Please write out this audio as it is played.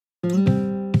One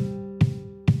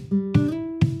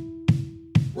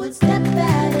step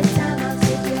at a time, I'll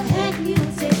take your hand, you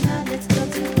take mine, let's go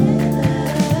together.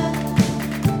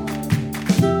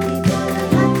 We got a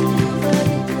lot to do, but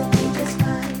it will be just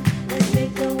fine. Let's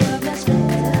make the world much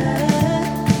better.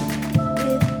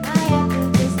 With my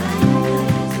activist life.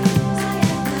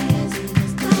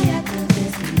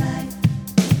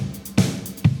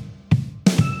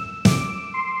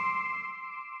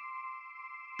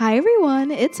 Hi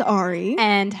everyone, it's Ari.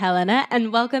 And Helena,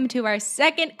 and welcome to our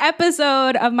second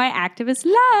episode of My Activist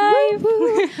Life.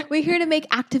 We're here to make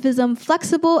activism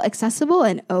flexible, accessible,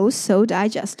 and oh so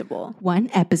digestible. One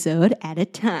episode at a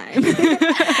time.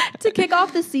 To kick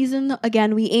off the season,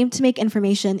 again, we aim to make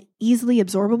information easily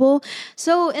absorbable.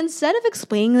 So instead of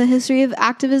explaining the history of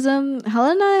activism,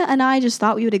 Helena and I just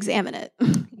thought we would examine it.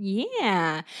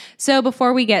 Yeah. So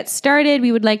before we get started,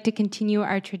 we would like to continue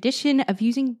our tradition of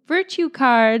using virtue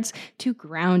cards to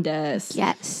ground us.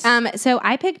 Yes. So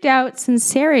I picked out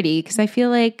sincerity because I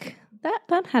feel like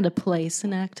that had a place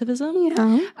in activism.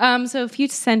 Yeah. So a few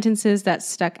sentences that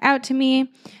stuck out to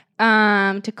me.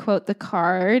 To quote the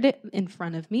card in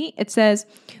front of me, it says,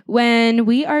 "When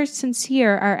we are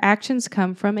sincere, our actions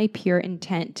come from a pure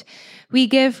intent. We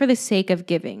give for the sake of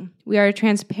giving. We are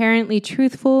transparently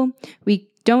truthful. We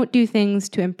don't do things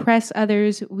to impress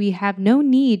others. We have no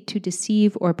need to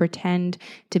deceive or pretend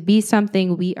to be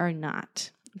something we are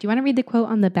not." Do you want to read the quote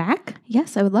on the back?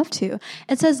 Yes, I would love to.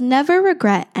 It says, "Never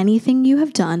regret anything you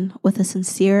have done with a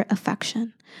sincere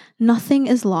affection. Nothing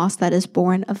is lost that is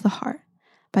born of the heart."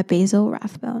 By Basil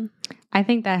Rathbone. I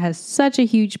think that has such a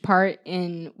huge part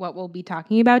in what we'll be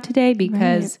talking about today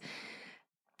because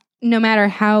no matter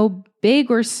how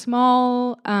big or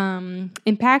small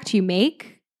impact you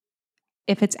make,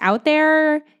 if it's out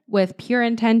there with pure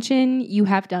intention, you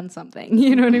have done something.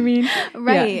 You know what I mean?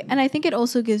 Right. Yeah. And I think it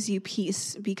also gives you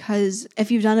peace because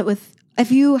if you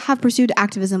have pursued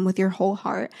activism with your whole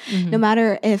heart, no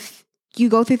matter if you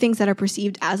go through things that are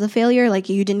perceived as a failure, like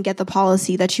you didn't get the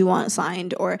policy that you want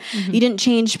signed, or you didn't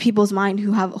change people's mind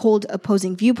who hold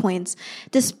opposing viewpoints.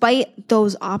 Despite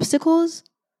those obstacles,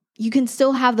 you can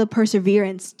still have the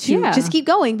perseverance to just keep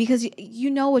going because you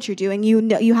know what you're doing. You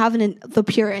know, you have the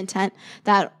pure intent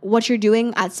that what you're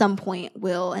doing at some point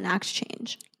will enact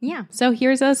change. Yeah. So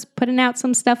here's us putting out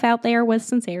some stuff out there with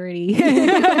sincerity.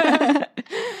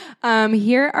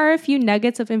 Here are a few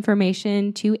nuggets of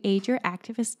information to aid your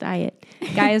activist diet.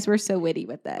 Guys, we're so witty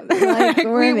with that. Like,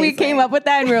 we came up with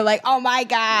that and we were like, oh my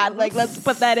God, like let's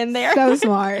put that in there. So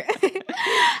smart.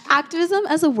 Activism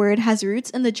as a word has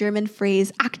roots in the German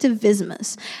phrase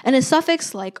activismus, and a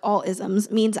suffix, like all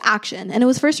isms, means action, and it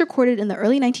was first recorded in the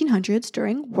early 1900s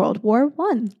during World War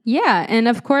I. Yeah, and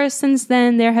of course, since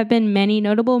then, there have been many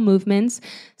notable movements,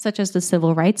 such as the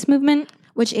Civil Rights Movement,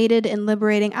 which aided in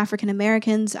liberating African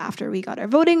Americans after we got our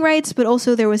voting rights, but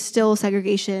also there was still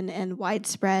segregation and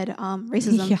widespread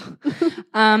racism.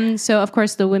 Yeah. So, of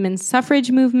course, the women's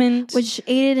suffrage movement, which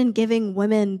aided in giving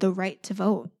women the right to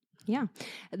vote. Yeah.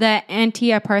 The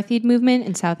anti-apartheid movement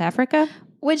in South Africa.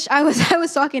 Which I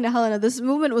was talking to Helena. This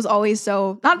movement was always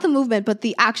so, not the movement, but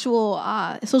the actual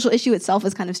social issue itself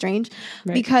is kind of strange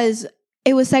because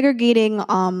it was segregating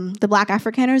the Black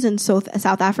Afrikaners in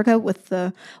South Africa with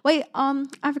the white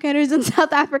Afrikaners in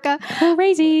South Africa.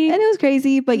 Crazy. And it was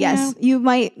crazy. But yes, you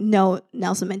might know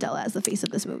Nelson Mandela as the face of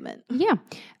this movement. Yeah.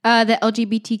 The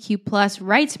LGBTQ plus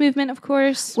rights movement, of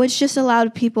course. Which just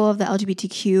allowed people of the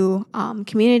LGBTQ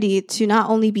community to not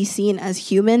only be seen as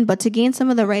human, but to gain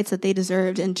some of the rights that they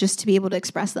deserved and just to be able to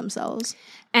express themselves.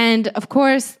 And of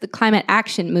course, the climate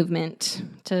action movement,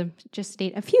 to just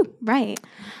state a few. Right.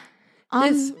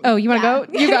 You want to go?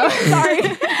 You go. Sorry.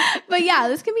 But yeah,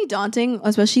 this can be daunting,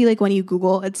 especially like when you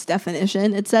Google its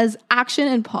definition. It says action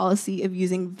and policy of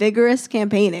using vigorous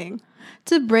campaigning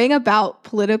to bring about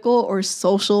political or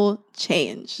social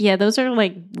change. Yeah, those are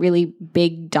like really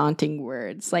big, daunting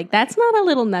words. Like that's not a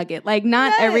little nugget. Like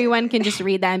not everyone can just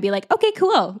read that and be like, okay,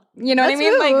 cool. You know what I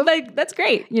mean? Like that's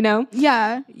great, you know?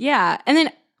 Yeah. Yeah. And then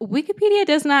Wikipedia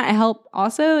does not help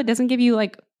also. It doesn't give you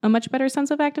like a much better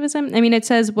sense of activism. I mean, it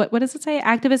says, what does it say?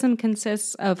 Activism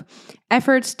consists of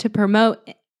efforts to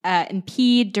promote,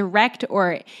 impede, direct,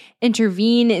 or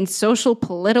intervene in social,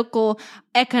 political,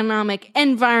 economic,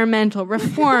 environmental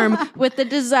reform with the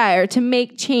desire to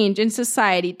make change in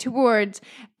society towards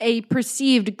a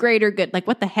perceived greater good. Like,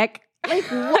 what the heck? Like,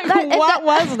 what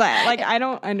was that? Like, I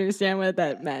don't understand what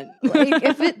that meant. Like,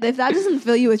 if that doesn't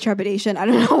fill you with trepidation, I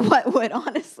don't know what would,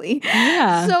 honestly.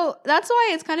 Yeah. So that's why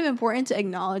it's kind of important to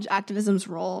acknowledge activism's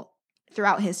role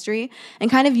throughout history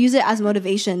and kind of use it as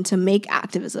motivation to make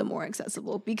activism more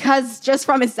accessible, because just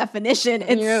from its definition,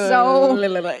 it's so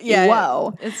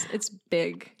whoa. It's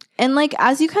big. And like,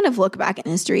 as you kind of look back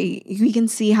in history, we can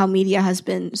see how media has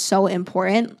been so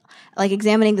important. Like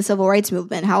examining the civil rights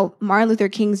movement, how Martin Luther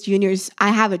King Jr.'s "I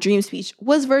Have a Dream" speech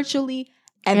was virtually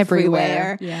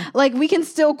everywhere. Yeah. Like we can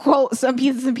still quote some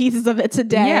pieces and pieces of it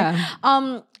today. Yeah.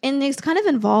 And it's kind of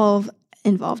evolved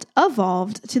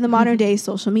to the modern day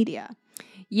social media.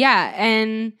 Yeah,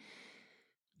 and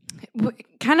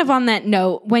kind of on that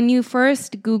note, when you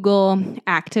first Google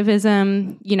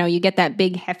activism, you get that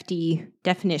big hefty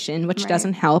definition, which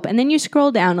doesn't help. And then you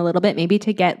scroll down a little bit, maybe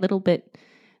to get a little bit,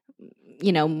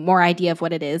 more idea of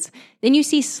what it is. Then you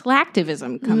see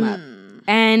slacktivism come up.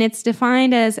 And it's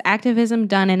defined as activism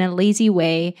done in a lazy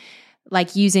way,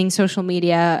 like using social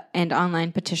media and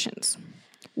online petitions,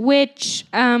 which,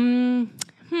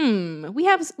 we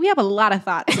have a lot of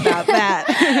thoughts about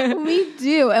that. We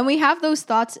do. And we have those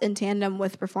thoughts in tandem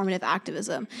with performative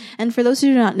activism. And for those who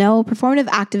do not know, performative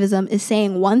activism is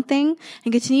saying one thing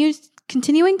and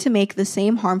continuing to make the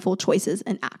same harmful choices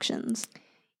and actions.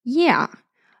 Yeah.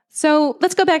 So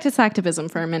let's go back to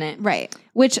slacktivism for a minute. Right.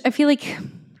 Which I feel like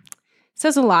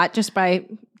says a lot just by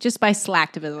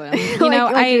slacktivism.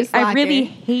 I really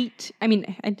hate,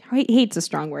 hate's a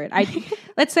strong word.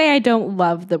 Let's say I don't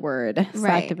love the word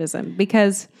slacktivism,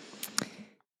 because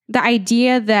the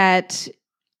idea that,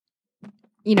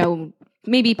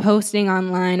 maybe posting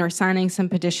online or signing some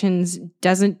petitions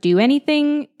doesn't do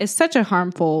anything is such a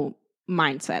harmful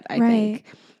mindset, I think.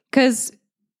 Because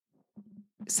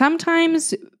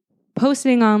sometimes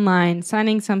posting online,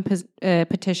 signing some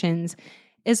petitions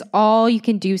is all you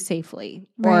can do safely,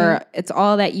 or it's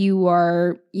all that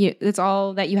it's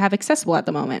all that you have accessible at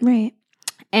the moment. Right.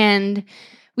 And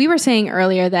we were saying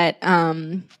earlier that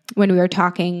when we were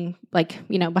talking,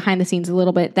 behind the scenes a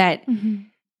little bit, that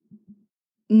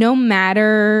no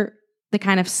matter the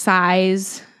kind of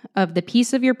size of the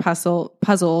piece of your puzzle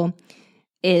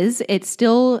is, it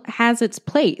still has its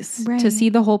place to see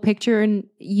the whole picture, and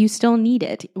you still need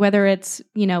it. Whether it's,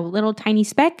 little tiny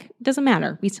speck, doesn't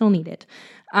matter. We still need it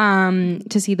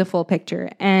to see the full picture.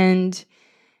 And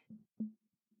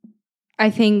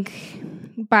I think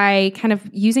by kind of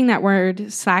using that word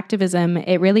slacktivism,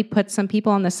 it really puts some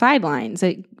people on the sidelines.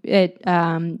 It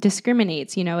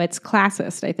discriminates, it's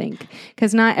classist, I think,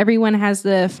 because not everyone has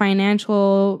the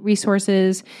financial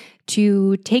resources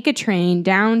to take a train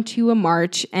down to a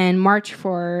march and march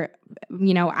for,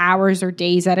 hours or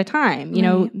days at a time,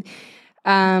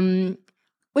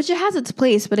 which it has its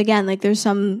place. But again, there's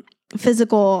some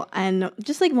physical and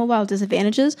just mobile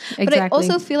disadvantages. Exactly. But I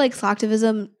also feel like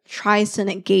slacktivism tries to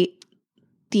negate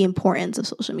the importance of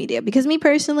social media. Because me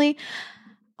personally,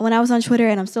 when I was on Twitter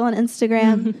and I'm still on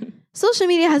Instagram, social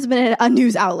media has been a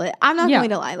news outlet. I'm not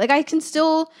going to lie. I can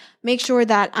still make sure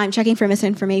that I'm checking for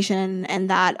misinformation and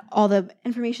that all the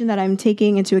information that I'm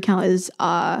taking into account is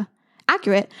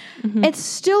accurate. It's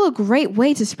still a great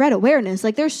way to spread awareness.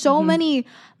 There's so many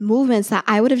movements that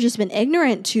I would have just been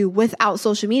ignorant to without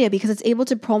social media, because it's able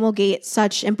to promulgate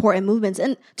such important movements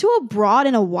and to a broad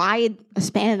and a wide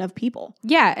span of people.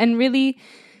 Yeah, and really,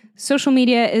 social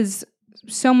media is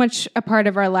so much a part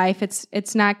of our life.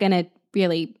 It's not going to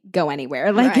really go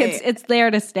anywhere. It's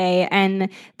there to stay. And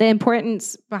the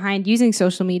importance behind using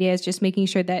social media is just making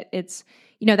sure that it's,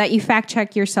 that you fact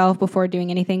check yourself before doing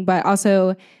anything, but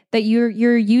also that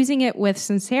you're using it with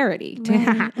sincerity.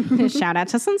 Shout out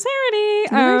to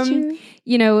sincerity.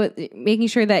 Making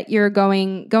sure that you're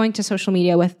going to social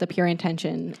media with the pure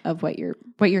intention of what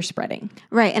you're spreading.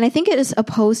 Right. And I think it is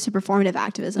opposed to performative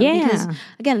activism. Yeah. Because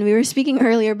again, we were speaking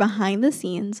earlier behind the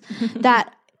scenes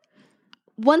that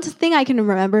one thing I can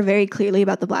remember very clearly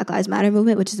about the Black Lives Matter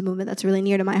movement, which is a movement that's really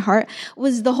near to my heart,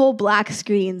 was the whole black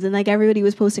screens and everybody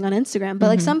was posting on Instagram.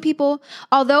 But some people,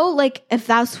 although if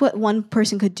that's what one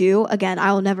person could do, again,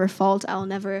 I'll never fault.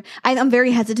 I'm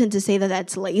very hesitant to say that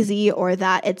that's lazy or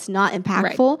that it's not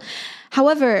impactful. Right.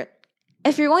 However,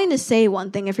 if you're going to say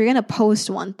one thing, if you're going to post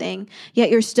one thing,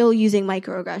 yet you're still using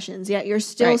microaggressions, yet you're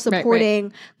still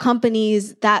supporting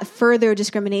companies that further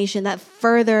discrimination, that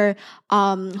further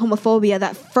homophobia,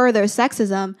 that further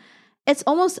sexism, it's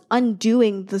almost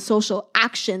undoing the social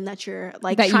action that you're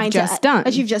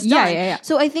that you've just done. Yeah.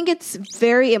 So I think it's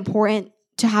very important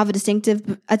to have a distinction,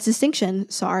 between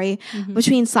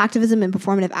slacktivism and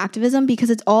performative activism,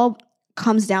 because it's all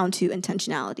comes down to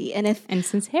intentionality and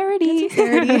sincerity.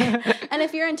 And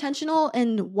if you're intentional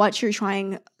in what you're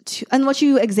trying to, and what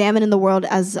you examine in the world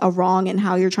as a wrong and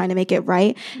how you're trying to make it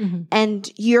right,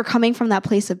 and you're coming from that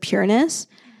place of pureness,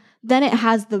 then it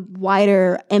has the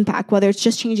wider impact, whether it's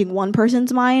just changing one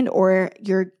person's mind or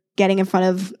you're getting in front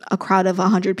of a crowd of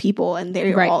 100 people and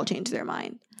they all change their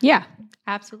mind. Yeah,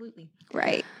 absolutely.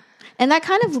 Right. And that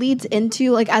kind of leads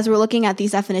into, like, as we're looking at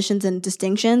these definitions and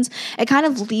distinctions, it kind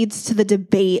of leads to the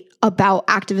debate about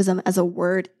activism as a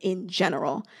word in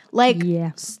general. Like,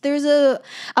 there's a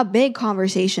big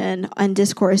conversation and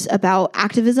discourse about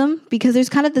activism because there's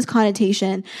kind of this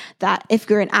connotation that if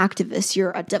you're an activist,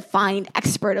 you're a defined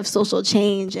expert of social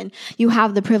change and you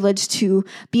have the privilege to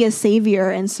be a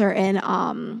savior in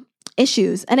certain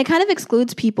issues. And it kind of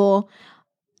excludes people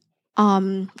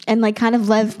and like kind of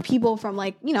leave people from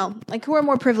like, you know, like who are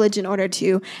more privileged in order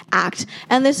to act.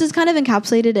 And this is kind of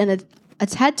encapsulated in a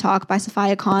TED talk by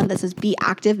Sophia Khan that says be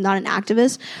active, not an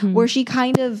activist, where she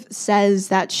kind of says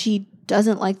that she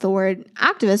doesn't like the word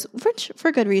activist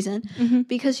for good reason,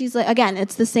 because she's like, again,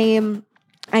 it's the same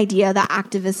idea that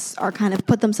activists are kind of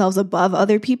put themselves above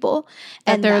other people.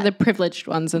 And they're the privileged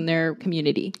ones in their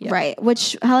community. Yeah. Right.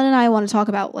 Which Helen and I want to talk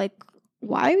about, like,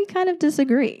 why we kind of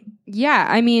disagree. Yeah,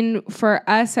 I mean, for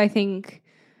us, I think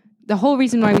the whole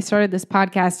reason why we started this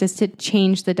podcast is to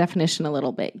change the definition a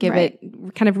little bit, give it,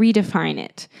 kind of redefine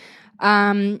it.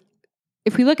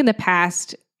 If we look in the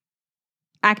past,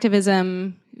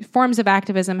 forms of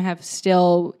activism have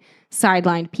still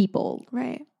sidelined people.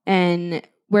 Right. And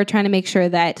we're trying to make sure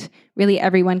that really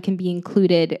everyone can be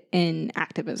included in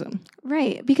activism.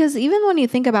 Right. Because even when you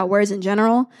think about words in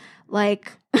general,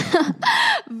 like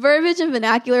verbiage and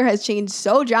vernacular has changed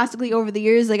so drastically over the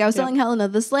years. Like I was telling Helena,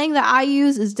 the slang that I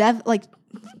use is like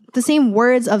the same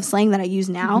words of slang that I use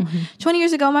now. 20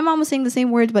 years ago, my mom was saying the same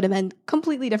words, but it meant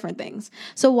completely different things.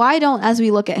 So why don't, as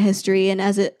we look at history and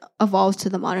as it evolves to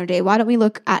the modern day, why don't we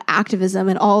look at activism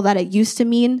and all that it used to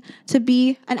mean to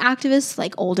be an activist,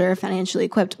 like older, financially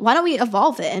equipped? Why don't we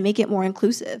evolve it and make it more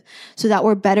inclusive so that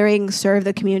we're serve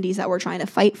the communities that we're trying to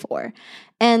fight for?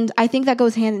 And I think that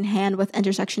goes hand in hand with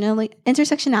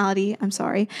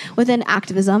intersectionality, within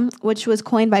activism, which was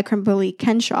coined by Kimberly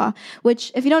Crenshaw,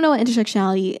 which, if you don't know what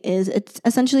intersectionality is, it's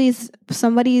essentially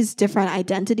somebody's different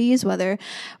identities, whether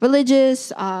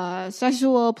religious,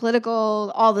 sexual,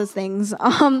 political, all those things,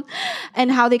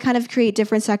 and how they kind of create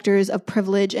different sectors of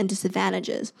privilege and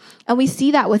disadvantages. And we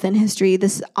see that within history,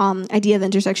 this idea of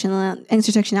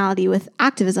intersectionality with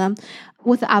activism,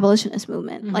 with the abolitionist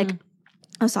movement. Like,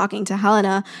 I was talking to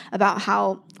Helena about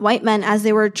how white men, as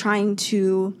they were trying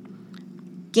to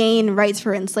gain rights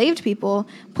for enslaved people,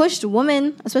 pushed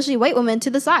women, especially white women, to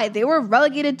the side. They were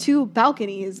relegated to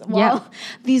balconies while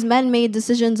these men made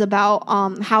decisions about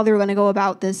how they were going to go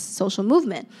about this social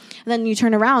movement. And then you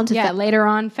turn around to later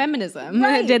on, feminism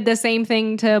did the same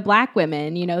thing to black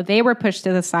women. You know, they were pushed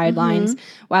to the sidelines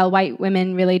while white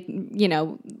women really, you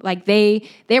know, like they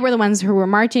were the ones who were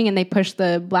marching and they pushed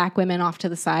the black women off to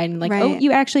the side and like, oh,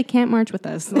 you actually can't march with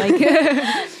us. Like,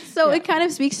 so it kind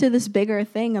of speaks to this bigger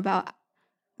thing about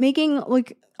making,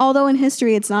 like, although in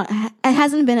history it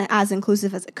hasn't been as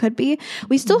inclusive as it could be,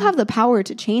 we still have the power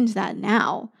to change that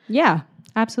now. Yeah,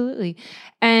 absolutely.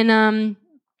 And,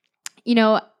 you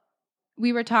know,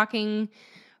 we were talking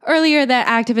earlier that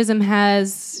activism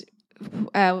has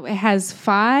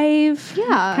 5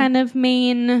 kind of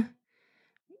main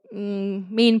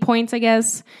points, I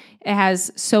guess. It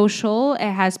has social,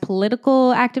 it has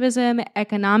political activism,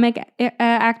 economic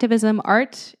activism,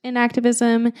 art and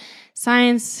activism,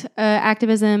 science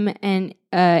activism, and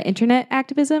internet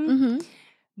activism.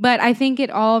 But I think it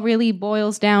all really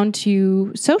boils down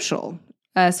to social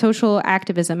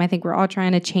activism. I think we're all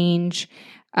trying to change,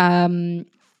 you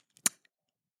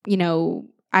know,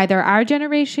 either our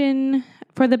generation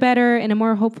for the better in a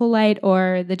more hopeful light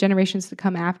or the generations to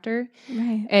come after.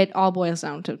 Right. It all boils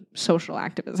down to social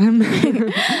activism.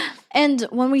 And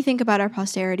when we think about our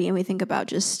posterity and we think about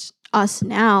just us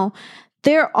now,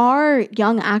 there are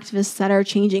young activists that are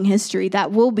changing history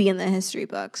that will be in the history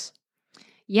books.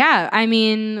 Yeah. I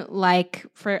mean,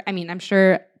 I'm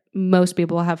sure most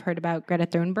people have heard about Greta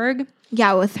Thunberg.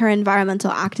 Yeah, with her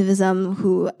environmental activism,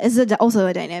 who is also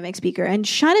a dynamic speaker, and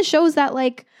kind of shows that,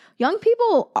 like, young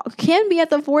people can be at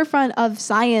the forefront of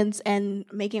science and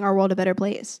making our world a better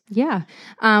place. Yeah.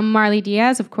 Marley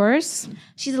Diaz, of course.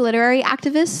 She's a literary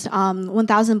activist.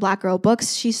 1,000 Black Girl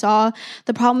Books. She saw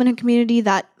the problem in her community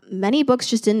that many books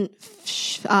just didn't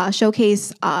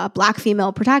showcase Black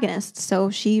female protagonists. So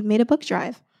she made a book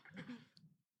drive.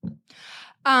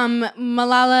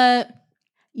 Malala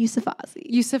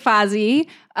Yousafzai,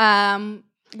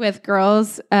 with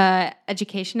girls'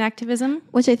 education activism.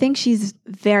 Which I think she's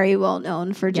very well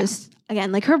known for just,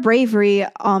 again, like her bravery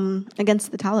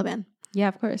against the Taliban. Yeah,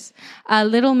 of course.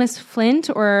 Little Miss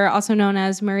Flint, or also known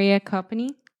as Maria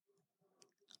Copani.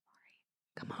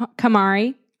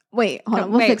 Kamari. Wait, hold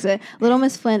on. We'll fix it. Little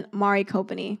Miss Flint, Mari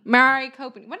Copany. Mari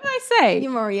Copany. What did I say?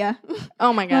 Maria.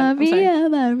 Oh my God. Maria.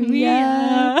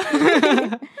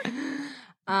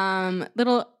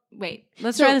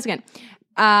 Let's try this again.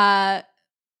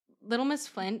 Little Miss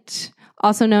Flint,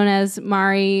 also known as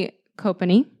Mari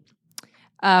Copany,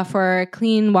 for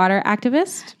clean water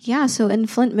activist. Yeah, so in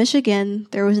Flint, Michigan,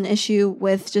 there was an issue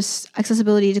with just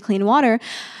accessibility to clean water,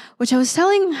 which I was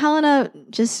telling Helena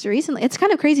just recently. It's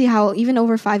kind of crazy how even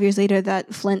over 5 years later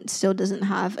that Flint still doesn't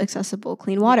have accessible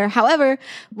clean water. However,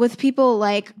 with people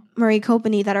like Marie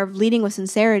Copany that are leading with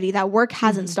sincerity, that work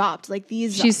hasn't stopped. Like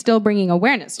these, she's still bringing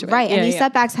awareness to it. Right, and these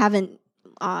setbacks haven't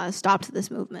stopped this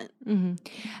movement.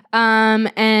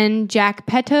 And Jack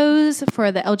Petos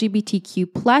for the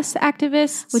LGBTQ plus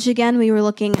activists. Which again, we were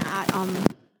looking at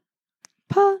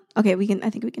okay, I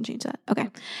think we can change that. Okay.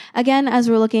 Again, as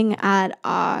we're looking at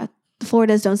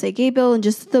Florida's Don't Say Gay bill and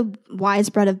just the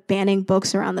widespread of banning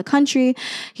books around the country,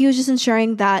 he was just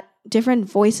ensuring that different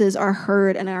voices are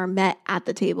heard and are met at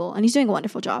the table. And he's doing a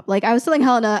wonderful job. Like I was telling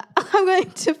Helena, I'm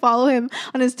going to follow him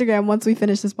on Instagram once we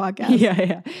finish this podcast.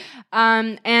 Yeah.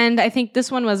 And I think this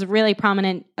one was really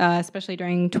prominent, especially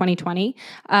during 2020.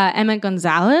 Emma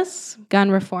Gonzalez,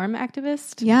 gun reform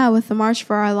activist. Yeah, with the March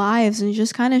for Our Lives, and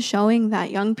just kind of showing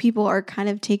that young people are kind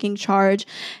of taking charge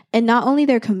in not only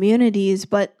their communities,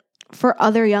 but for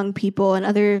other young people and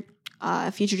other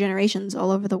future generations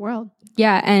all over the world.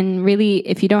 Yeah, and really,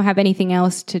 if you don't have anything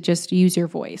else, to just use your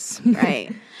voice.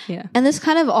 Right. Yeah. And this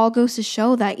kind of all goes to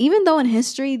show that even though in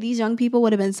history these young people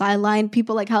would have been sidelined,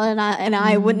 people like Helena and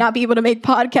I would not be able to make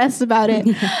podcasts about it.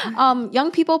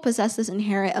 Young people possess this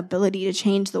inherent ability to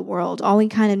change the world. All we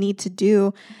kind of need to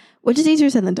do, which is easier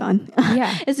said than done,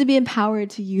 is to be empowered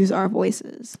to use our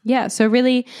voices. Yeah. So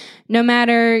really, no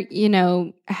matter,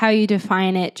 how you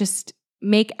define it, just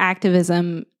make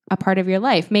activism a part of your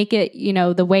life. Make it,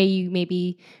 the way you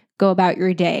maybe go about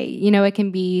your day. It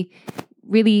can be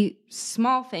really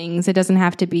small things. It doesn't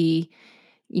have to be,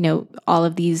 all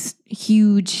of these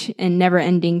huge and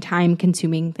never-ending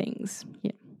time-consuming things.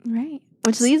 Yeah. Right.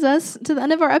 Which leads us to the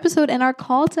end of our episode and our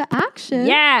call to action.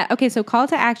 Yeah. Okay. So call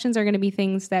to actions are going to be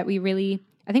things that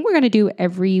I think we're going to do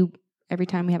every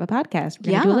time we have a podcast.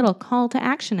 We're going to do a little call to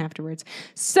action afterwards.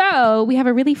 So we have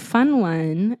a really fun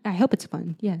one. I hope it's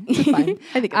fun. Yeah, it's fun.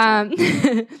 I think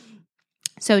it's fun.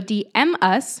 So DM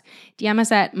us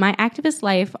at My Activist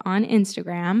Life on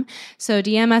Instagram. So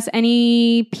DM us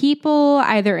any people,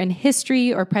 either in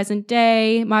history or present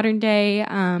day, modern day.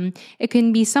 It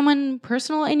can be someone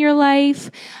personal in your life,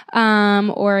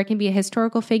 or it can be a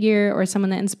historical figure or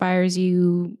someone that inspires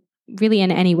you really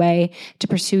in any way to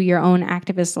pursue your own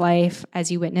activist life as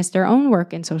you witness their own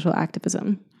work in social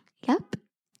activism. Yep.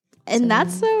 And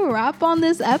that's a wrap on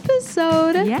this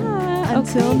episode. Yeah.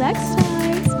 Until next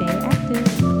time. Stay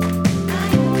active.